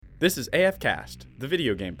This is AF Cast, the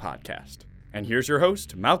video game podcast. And here's your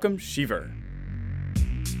host, Malcolm Sheaver.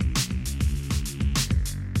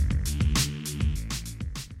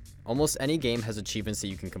 Almost any game has achievements that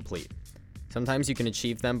you can complete. Sometimes you can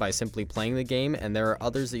achieve them by simply playing the game, and there are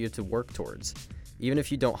others that you have to work towards. Even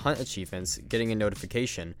if you don't hunt achievements, getting a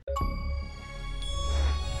notification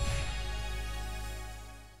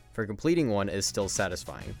for completing one is still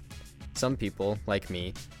satisfying. Some people, like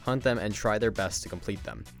me, hunt them and try their best to complete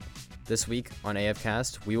them. This week on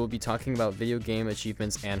AFcast, we will be talking about video game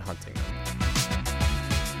achievements and hunting.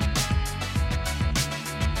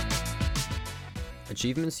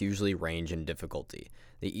 Achievements usually range in difficulty.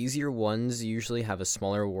 The easier ones usually have a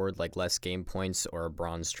smaller reward like less game points or a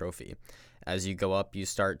bronze trophy. As you go up, you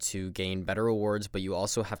start to gain better rewards, but you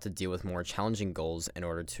also have to deal with more challenging goals in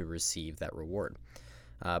order to receive that reward.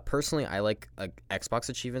 Personally, I like Xbox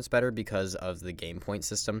achievements better because of the game point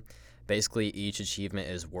system. Basically, each achievement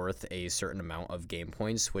is worth a certain amount of game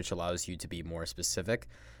points, which allows you to be more specific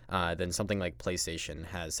than something like PlayStation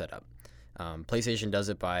has set up. PlayStation does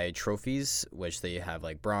it by trophies, which they have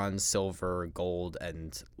like bronze, silver, gold,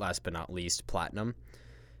 and last but not least, platinum.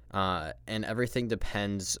 And everything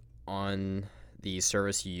depends on the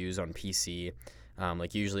service you use on PC.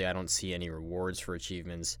 Like usually I don't see any rewards for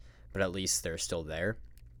achievements, but at least they're still there.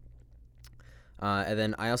 And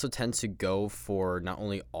then I also tend to go for not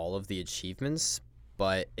only all of the achievements,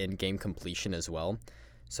 but in-game completion as well.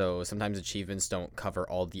 So sometimes achievements don't cover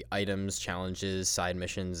all the items, challenges, side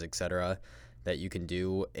missions, etc. that you can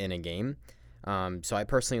do in a game. So I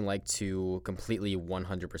personally like to completely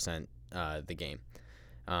 100% the game,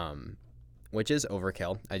 which is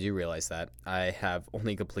overkill. I do realize that. I have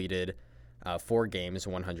only completed 4 games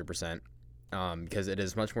 100% because it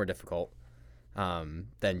is much more difficult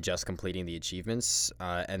than just completing the achievements.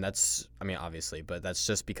 And that's, obviously, but that's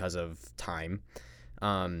just because of time.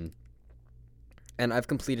 And I've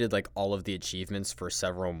completed like all of the achievements for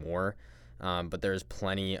several more, but there's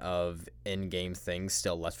plenty of in-game things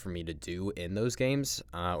still left for me to do in those games,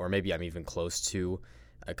 or maybe I'm even close to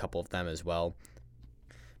a couple of them as well.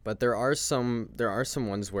 But there are some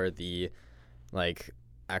ones where the like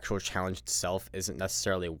actual challenge itself isn't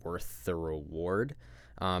necessarily worth the reward.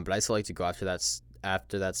 But I still like to go after that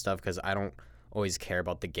stuff because I don't always care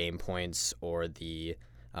about the game points or the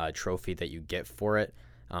trophy that you get for it.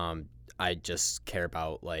 I just care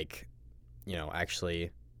about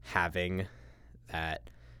actually having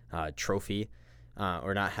that trophy,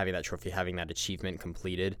 or not having that trophy, having that achievement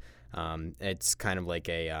completed. It's kind of like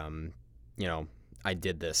a, I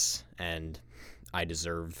did this and I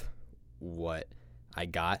deserve what I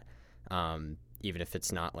got, even if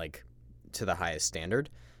it's not like to the highest standard.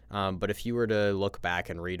 But if you were to look back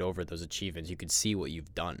and read over those achievements, you could see what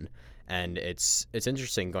you've done. And it's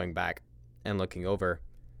interesting going back and looking over,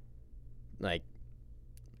 like,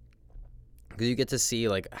 because you get to see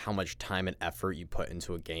like how much time and effort you put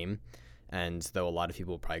into a game. And though a lot of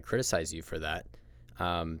people will probably criticize you for that,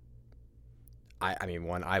 I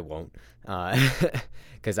won't,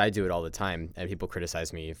 because I do it all the time and people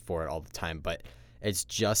criticize me for it all the time. But it's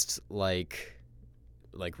just like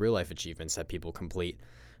real life achievements that people complete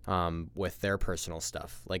with their personal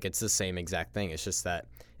stuff. Like it's the same exact thing. It's just that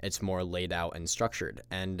it's more laid out and structured.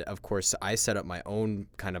 And of course I set up my own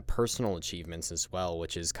kind of personal achievements as well,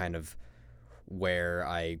 which is kind of where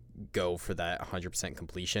I go for that 100%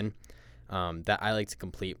 completion, that I like to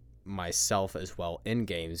complete myself as well in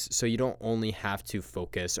games. So you don't only have to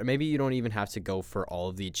focus, or maybe you don't even have to go for all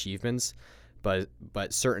of the achievements, but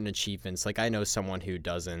certain achievements. Like I know someone who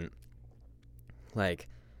doesn't like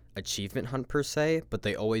achievement hunt per se, but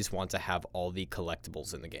they always want to have all the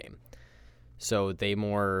collectibles in the game. So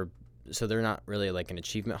they're not really like an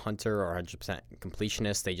achievement hunter or 100%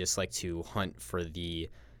 completionist. They just like to hunt for the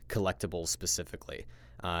collectibles specifically.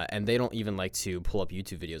 And they don't even like to pull up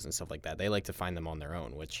YouTube videos and stuff like that. They like to find them on their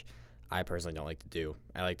own, which I personally don't like to do.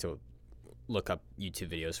 I like to look up YouTube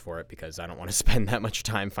videos for it because I don't want to spend that much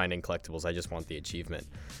time finding collectibles. I just want the achievement.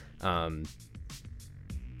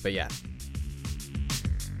 But yeah.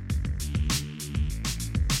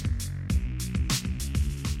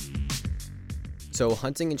 So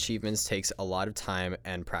hunting achievements takes a lot of time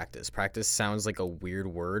and practice. Practice sounds like a weird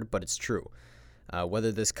word, but it's true.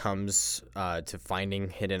 Whether this comes to finding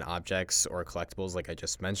hidden objects or collectibles like I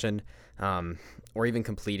just mentioned, or even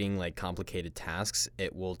completing like complicated tasks,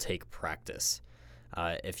 it will take practice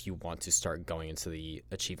if you want to start going into the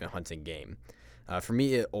achievement hunting game. For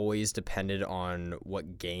me, it always depended on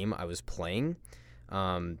what game I was playing,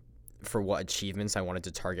 for what achievements I wanted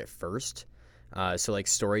to target first. So like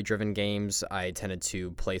story-driven games, I tended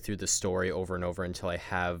to play through the story over and over until I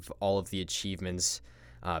have all of the achievements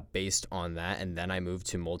based on that, and then I move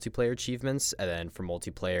to multiplayer achievements, and then for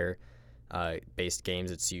multiplayer based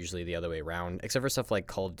games, it's usually the other way around, except for stuff like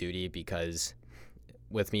Call of Duty, because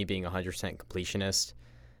with me being 100% completionist,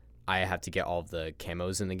 I have to get all of the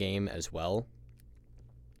camos in the game as well.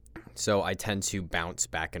 So I tend to bounce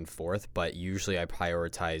back and forth, but usually I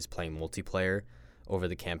prioritize playing multiplayer over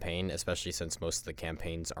the campaign, especially since most of the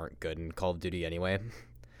campaigns aren't good in Call of Duty anyway.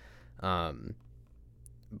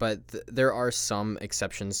 But there are some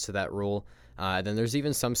exceptions to that rule. Then there's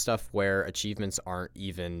even some stuff where achievements aren't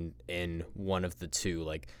even in one of the two.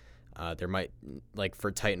 Like there might, like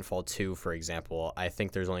for Titanfall 2, for example, I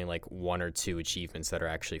think there's only like 1 or 2 achievements that are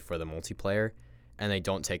actually for the multiplayer, and they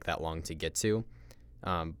don't take that long to get to.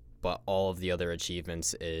 But all of the other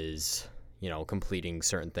achievements is, completing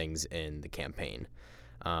certain things in the campaign.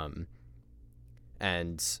 And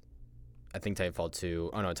I think Titanfall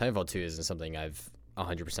 2 isn't something I've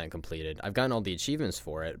 100% completed. I've gotten all the achievements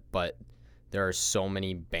for it, but there are so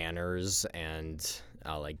many banners and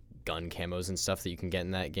like gun camos and stuff that you can get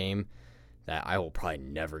in that game that I will probably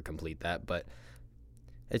never complete that. But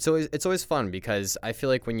it's always fun, because I feel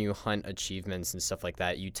like when you hunt achievements and stuff like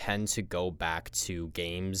that, you tend to go back to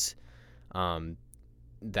games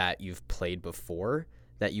that you've played before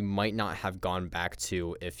that you might not have gone back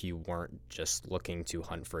to if you weren't just looking to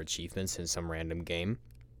hunt for achievements in some random game.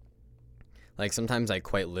 Like sometimes I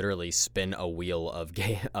quite literally spin a wheel of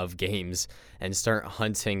games and start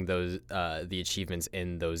hunting those the achievements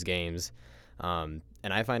in those games, and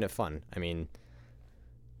I find it fun. I mean,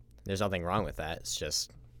 there's nothing wrong with that. It's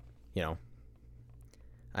just,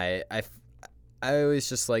 I always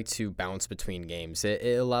just like to bounce between games.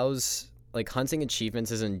 It allows, like, hunting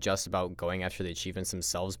achievements isn't just about going after the achievements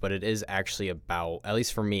themselves, but it is actually about, at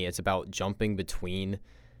least for me, it's about jumping between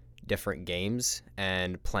different games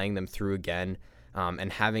and playing them through again,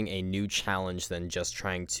 and having a new challenge than just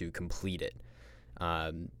trying to complete it.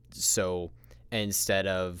 So instead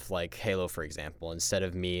of like Halo, for example, instead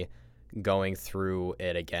of me going through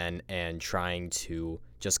it again and trying to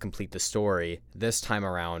just complete the story, this time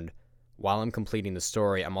around, while I'm completing the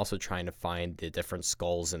story, I'm also trying to find the different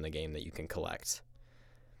skulls in the game that you can collect.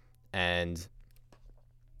 And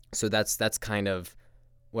so that's kind of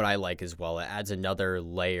what I like as well. It adds another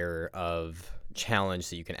layer of challenge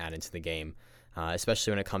that you can add into the game,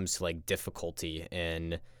 especially when it comes to like difficulty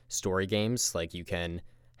in story games. Like you can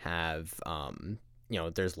have,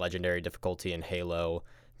 there's legendary difficulty in Halo,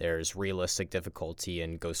 there's realistic difficulty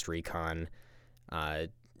in Ghost Recon,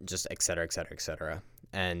 just et cetera, et cetera, et cetera.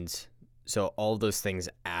 And so all of those things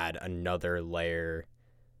add another layer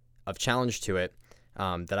of challenge to it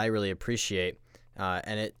that I really appreciate,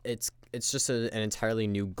 and it's just an entirely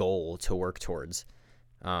new goal to work towards,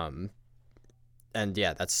 and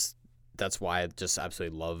yeah, that's why I just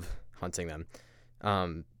absolutely love hunting them.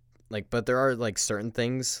 But there are like certain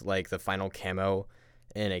things like the final camo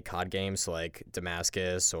in a COD game, so like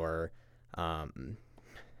Damascus or oh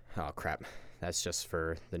crap, that's just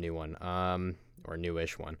for the new one, or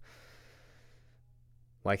newish one.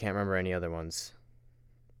 Well, I can't remember any other ones.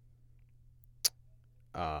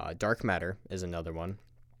 Dark Matter is another one.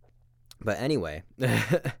 But anyway,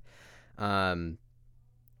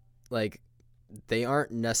 like, they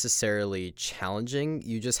aren't necessarily challenging.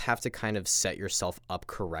 You just have to kind of set yourself up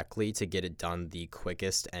correctly to get it done the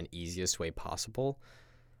quickest and easiest way possible.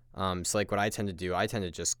 So like what I tend to do, I tend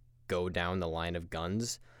to just go down the line of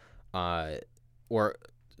guns, or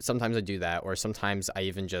sometimes I do that, or sometimes I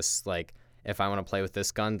even just like, if I want to play with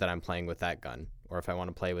this gun, then I'm playing with that gun. Or if I want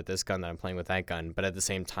to play with this gun, then I'm playing with that gun. But at the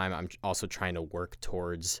same time, I'm also trying to work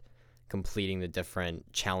towards completing the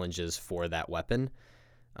different challenges for that weapon.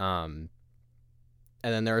 And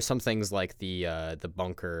then there are some things like the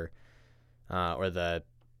bunker, or the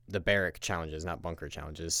barrack challenges, not bunker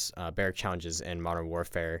challenges, barrack challenges in Modern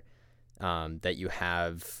Warfare, that you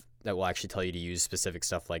have that will actually tell you to use specific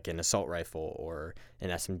stuff like an assault rifle or an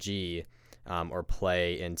SMG, or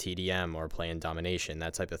play in TDM or play in domination,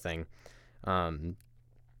 that type of thing. And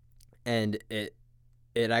it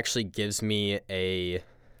actually gives me a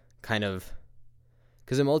kind of,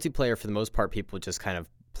 because in multiplayer, for the most part, people just kind of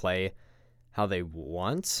play how they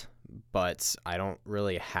want, but I don't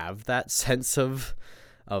really have that sense of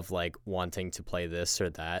like wanting to play this or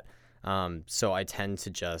that. So I tend to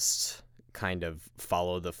just kind of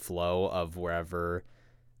follow the flow of wherever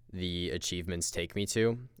the achievements take me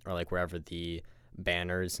to, or like wherever the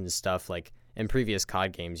banners and stuff. Like in previous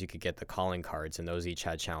COD games, you could get the calling cards, and those each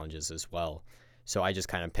had challenges as well. So I just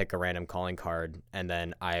kind of pick a random calling card, and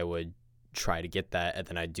then I would try to get that, and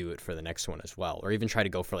then I'd do it for the next one as well, or even try to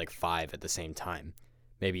go for like 5 at the same time.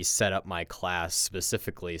 Maybe set up my class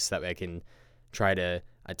specifically so that I can try to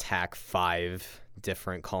attack 5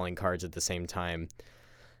 different calling cards at the same time.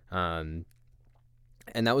 And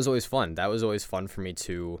that was always fun. That was always fun for me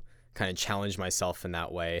to kind of challenge myself in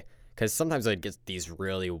that way, because sometimes I'd get these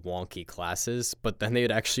really wonky classes, but then they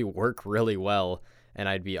would actually work really well, and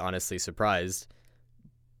I'd be honestly surprised.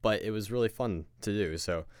 But it was really fun to do,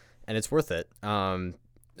 so, and it's worth it.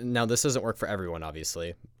 Now, this doesn't work for everyone,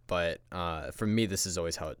 obviously, but for me, this is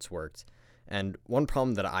always how it's worked. And one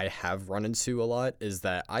problem that I have run into a lot is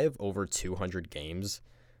that I have over 200 games,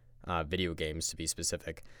 video games to be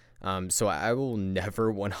specific. So I will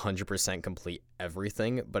never 100% complete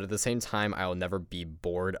everything, but at the same time, I will never be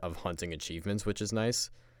bored of hunting achievements, which is nice.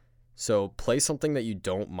 So play something that you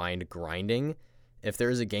don't mind grinding. If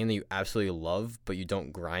there is a game that you absolutely love, but you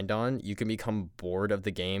don't grind on, you can become bored of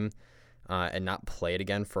the game and not play it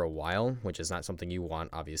again for a while, which is not something you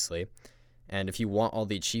want, obviously. And if you want all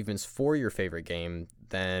the achievements for your favorite game,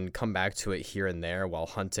 then come back to it here and there while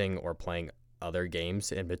hunting or playing other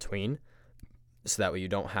games in between. So that way you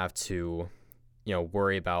don't have to,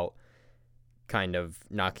 worry about kind of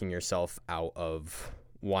knocking yourself out of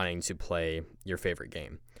wanting to play your favorite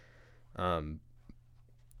game. And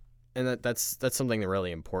that's something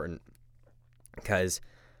really important, because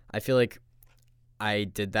I feel like I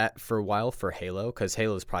did that for a while for Halo, because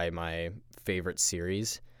Halo is probably my favorite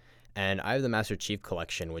series. And I have the Master Chief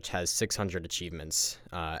Collection, which has 600 achievements.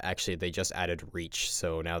 Actually, they just added Reach,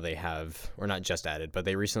 so now they have, or not just added, but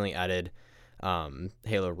they recently added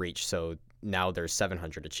Halo Reach, so now there's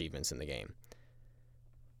 700 achievements in the game,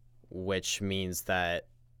 which means that,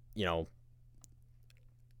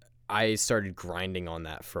 I started grinding on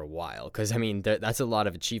that for a while, because that's a lot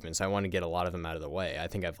of achievements. I want to get a lot of them out of the way. I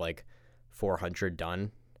think I've 400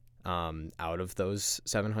 done out of those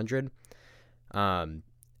 700.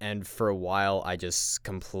 And for a while, I just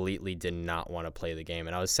completely did not want to play the game,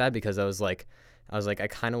 and I was sad because I was like, I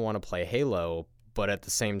kind of want to play Halo. But at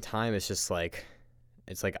the same time, it's just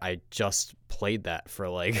it's like I just played that for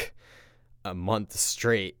a month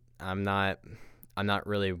straight. I'm not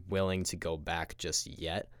really willing to go back just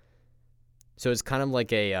yet. So it's kind of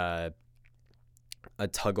like a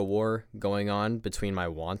tug of war going on between my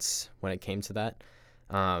wants when it came to that,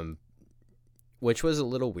 which was a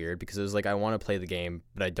little weird, because it was I want to play the game,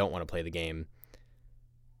 but I don't want to play the game.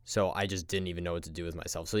 So I just didn't even know what to do with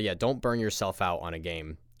myself. So yeah, don't burn yourself out on a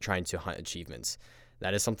game trying to hunt achievements.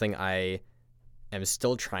 That is something I am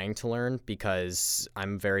still trying to learn, because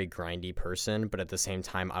I'm a very grindy person, but at the same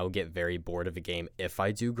time, I will get very bored of a game if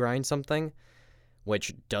I do grind something,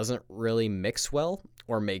 which doesn't really mix well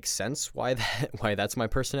or make sense why that's my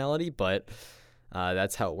personality, but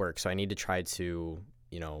that's how it works. So I need to try to,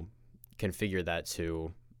 configure that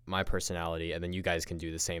to my personality, and then you guys can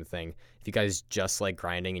do the same thing. If you guys just like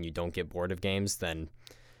grinding and you don't get bored of games, then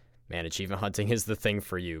man, achievement hunting is the thing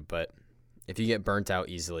for you. But if you get burnt out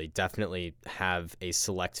easily, definitely have a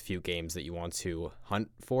select few games that you want to hunt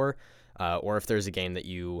for, or if there's a game that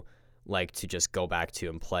you like to just go back to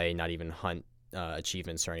and play, not even hunt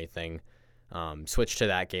achievements or anything, switch to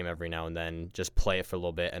that game every now and then, just play it for a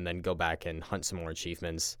little bit and then go back and hunt some more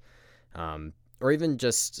achievements, or even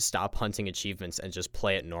just stop hunting achievements and just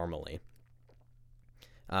play it normally,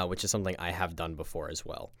 which is something I have done before as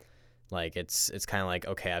well. It's kind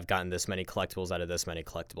of okay, I've gotten this many collectibles out of this many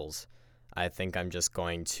collectibles. I think I'm just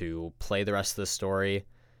going to play the rest of the story,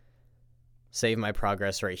 save my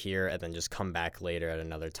progress right here, and then just come back later at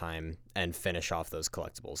another time and finish off those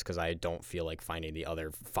collectibles, because I don't feel like finding the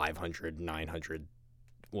other 500, 900,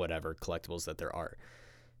 whatever collectibles that there are.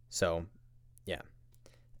 So, yeah.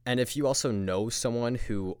 And if you also know someone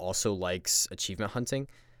who also likes achievement hunting,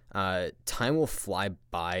 time will fly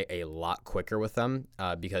by a lot quicker with them,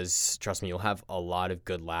 because, trust me, you'll have a lot of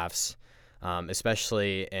good laughs,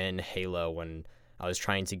 especially in Halo when I was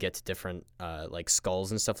trying to get to different skulls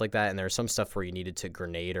and stuff like that, and there was some stuff where you needed to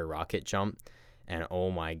grenade or rocket jump, and oh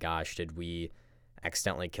my gosh, did we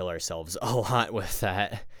accidentally kill ourselves a lot with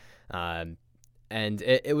that. And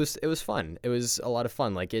it was fun. It was a lot of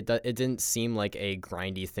fun. It didn't seem like a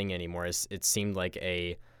grindy thing anymore. It seemed like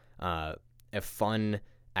a fun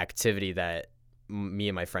activity that me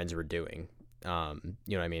and my friends were doing. You know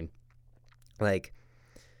what I mean?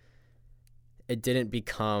 It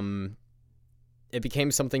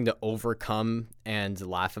became something to overcome and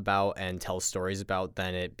laugh about and tell stories about.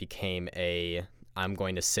 Then it became I'm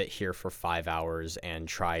going to sit here for 5 hours and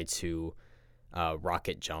try to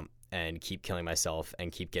rocket jump and keep killing myself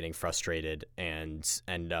and keep getting frustrated and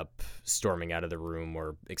end up storming out of the room,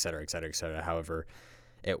 or et cetera, however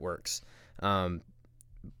it works.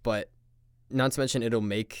 But not to mention it'll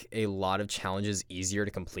make a lot of challenges easier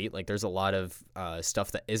to complete. Like there's a lot of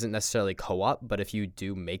stuff that isn't necessarily co-op, but if you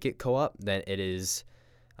do make it co-op, then it is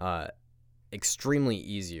extremely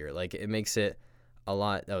easier. Like it makes it a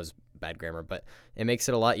lot, that was bad grammar, but it makes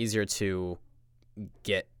it a lot easier to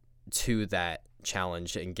get to that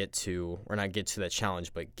challenge and get to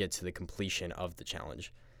the completion of the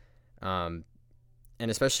challenge. And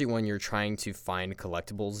especially when you're trying to find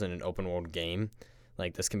collectibles in an open world game,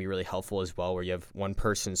 like this can be really helpful as well, where you have one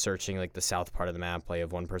person searching like the south part of the map, while you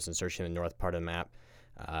have one person searching the north part of the map,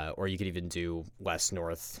 or you could even do west,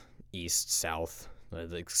 north, east, south,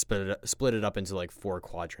 like split it up into like 4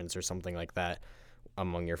 quadrants or something like that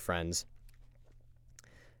among your friends.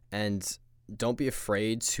 And don't be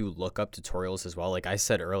afraid to look up tutorials as well. Like I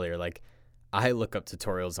said earlier, like I look up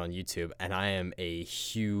tutorials on YouTube, and I am a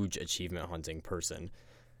huge achievement hunting person.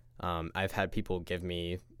 I've had people give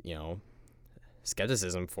me,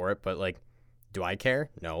 skepticism for it, but like, do I care?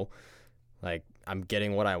 No. Like I'm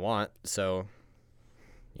getting what I want, so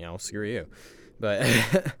screw you. But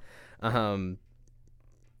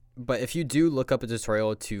but if you do look up a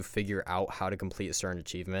tutorial to figure out how to complete a certain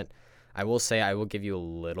achievement, I will say I will give you a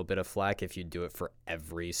little bit of flack if you do it for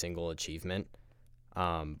every single achievement,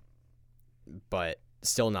 but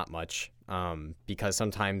still not much, because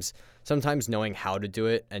sometimes knowing how to do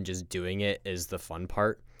it and just doing it is the fun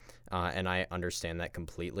part, and I understand that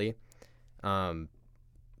completely.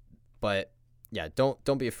 But yeah,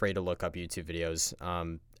 don't be afraid to look up YouTube videos.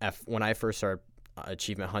 When I first started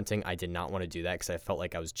achievement hunting, I did not want to do that because I felt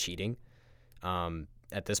like I was cheating.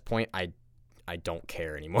 At this point, I don't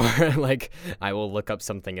care anymore. Like I will look up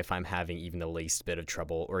something if I'm having even the least bit of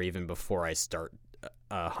trouble, or even before I start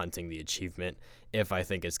hunting the achievement, if I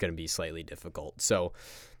think it's going to be slightly difficult. So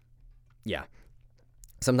yeah,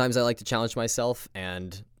 sometimes I like to challenge myself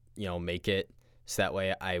and make it so that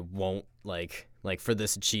way I won't like for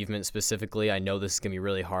this achievement specifically, I know this is going to be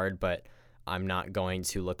really hard, but I'm not going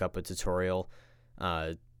to look up a tutorial.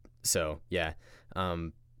 So yeah.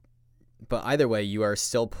 But either way, you are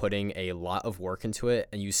still putting a lot of work into it,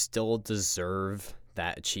 and you still deserve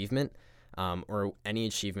that achievement, or any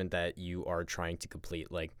achievement that you are trying to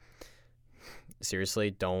complete. Like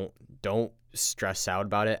seriously, don't stress out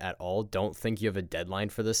about it at all. Don't think you have a deadline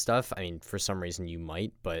for this stuff. I mean, for some reason you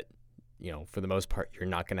might, but for the most part, you're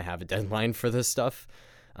not going to have a deadline for this stuff.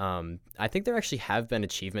 I think there actually have been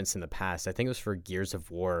achievements in the past. I think it was for Gears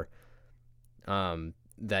of War,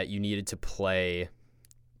 that you needed to play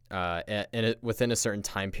within a certain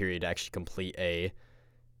time period to actually complete an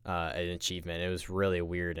achievement. It was really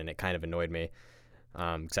weird, and it kind of annoyed me,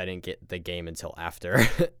 because I didn't get the game until after.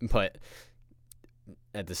 But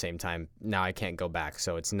at the same time, now I can't go back,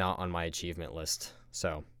 so it's not on my achievement list.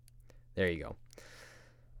 So there you go.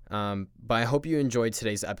 But I hope you enjoyed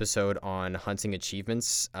today's episode on hunting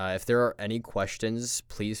achievements. If there are any questions,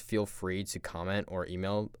 please feel free to comment or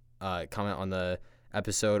comment on the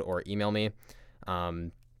episode or email me.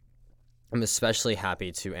 I'm especially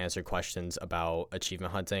happy to answer questions about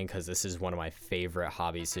achievement hunting, because this is one of my favorite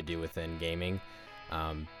hobbies to do within gaming.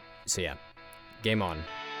 So yeah, game on.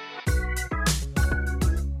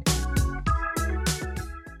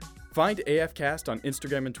 Find AFcast on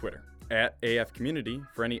Instagram and Twitter, @AF Community,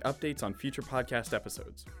 for any updates on future podcast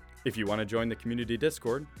episodes. If you want to join the community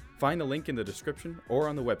Discord, find a link in the description or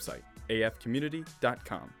on the website,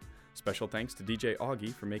 afcommunity.com. Special thanks to DJ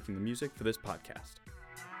Augie for making the music for this podcast.